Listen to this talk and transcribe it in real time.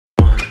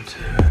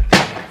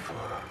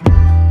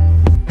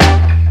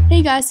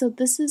Hey guys, so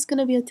this is going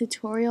to be a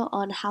tutorial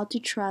on how to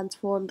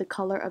transform the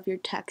color of your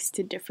text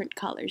to different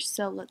colors.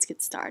 So let's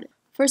get started.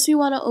 First we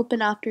want to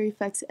open After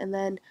Effects and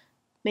then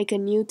make a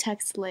new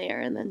text layer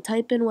and then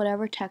type in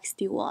whatever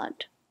text you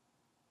want.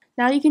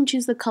 Now you can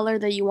choose the color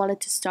that you want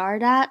it to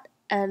start at,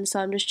 and so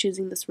I'm just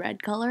choosing this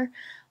red color.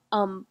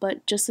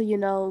 But just so you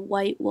know,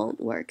 white won't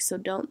work, so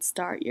don't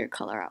start your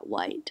color at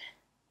white.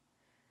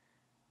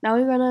 Now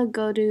we're going to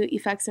go to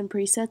Effects and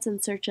Presets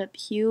and search up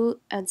Hue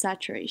and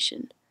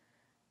Saturation.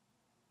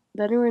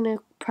 Then we're going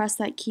to press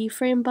that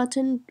keyframe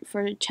button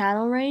for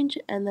channel range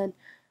and then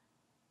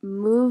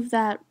move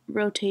that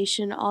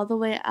rotation all the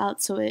way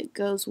out so it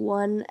goes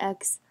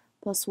 1x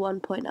plus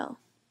 1.0.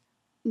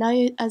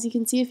 Now, as you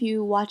can see, if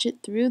you watch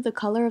it through, the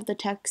color of the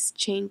text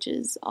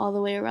changes all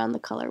the way around the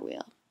color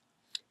wheel.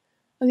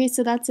 Okay,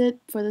 so that's it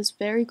for this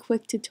very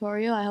quick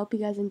tutorial. I hope you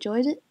guys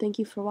enjoyed it. Thank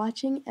you for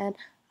watching, and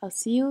I'll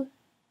see you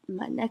in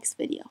my next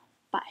video.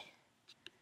 Bye.